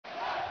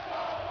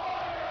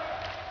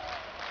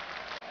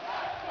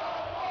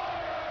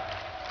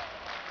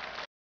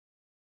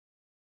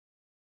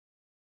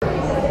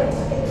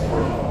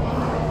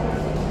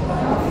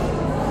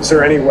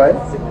there any way?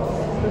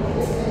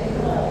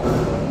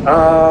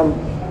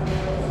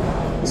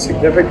 The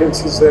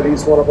significance is that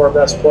he's one of our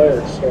best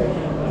players. So,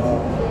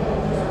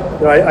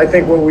 you know, I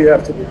think what we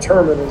have to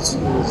determine is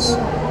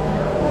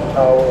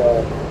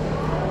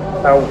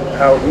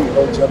how he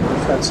holds up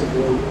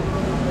defensively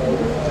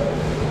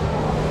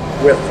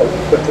with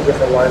the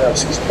different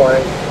lineups he's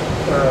playing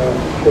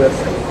with,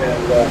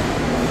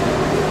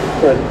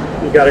 and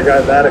you got a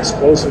guy that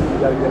explosive, you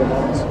got to get him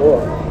on the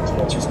floor as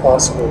much as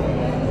possible.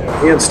 You know,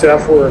 he and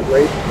Steph were a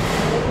great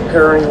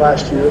pairing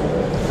last year.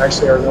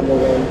 Actually, our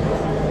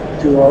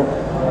 #1 duo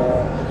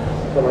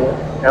from an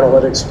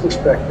analytics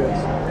perspective,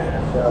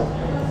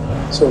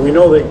 and so we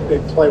know they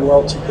play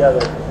well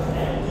together.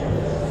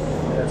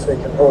 And if they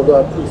can hold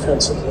up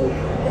defensively,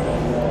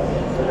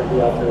 they're going to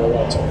be out there a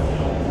lot together.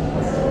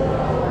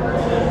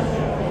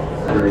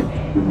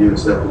 When you and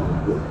Steph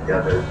put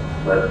together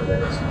 11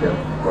 minutes together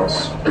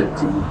plus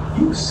 15,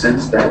 you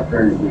sense that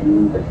during the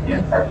game, like the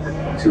impact that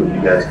the two of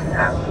you guys can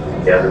have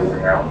together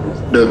around this?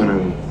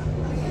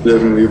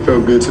 Definitely. It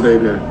felt good today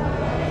to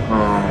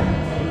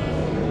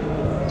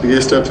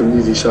get Steph some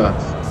easy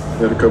shots.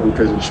 He had a couple of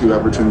catch and shoot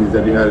opportunities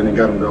that he had and he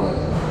got them going.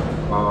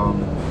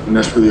 And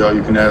that's really all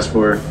you can ask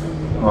for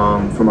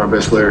from our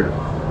best player.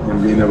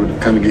 And being able to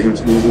kind of get him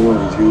some easy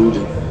ones is huge.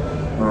 And,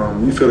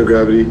 you feel the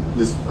gravity,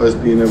 just us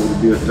being able to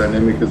be as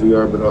dynamic as we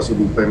are, but also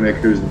be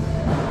playmakers. And,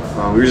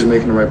 we're just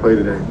making the right play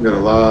today. We got a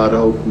lot of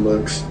open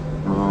looks,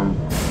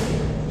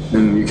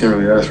 and you can't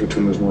really ask for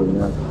too much more than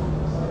that.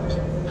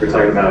 We're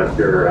talking about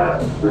your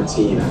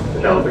routine,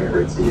 developing a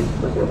routine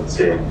before this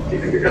game. Do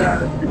you think you're going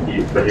to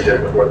repeat what you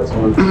did before this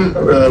one?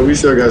 We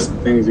still got some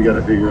things we got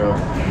to figure out,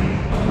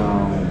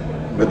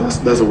 but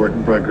that's a work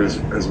in progress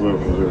as well.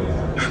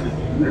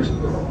 For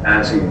sure.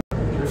 Asking.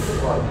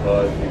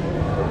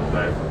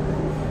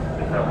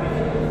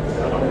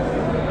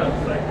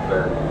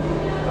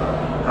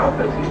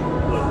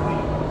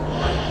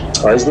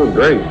 He's looked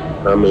great.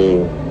 I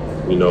mean,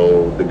 you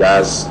know, the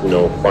guys, you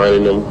know,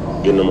 finding them,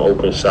 getting them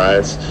open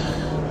shots.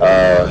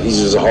 He's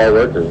just a hard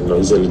worker. You know,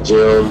 he's in the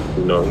gym.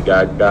 You know, he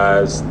got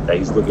guys that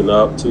he's looking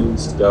up to,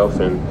 Steph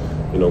and,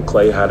 you know,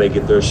 Clay, how they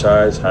get their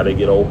shots, how they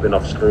get open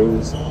off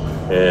screens.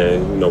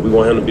 And, you know, we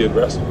want him to be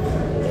aggressive.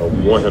 You know,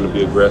 we want him to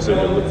be aggressive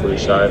and look for the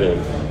shot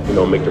and, you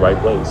know, make the right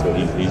plays. So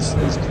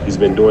he's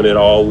been doing it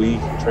all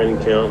week, training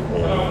camp,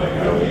 and,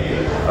 you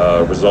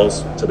know,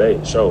 results today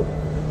show.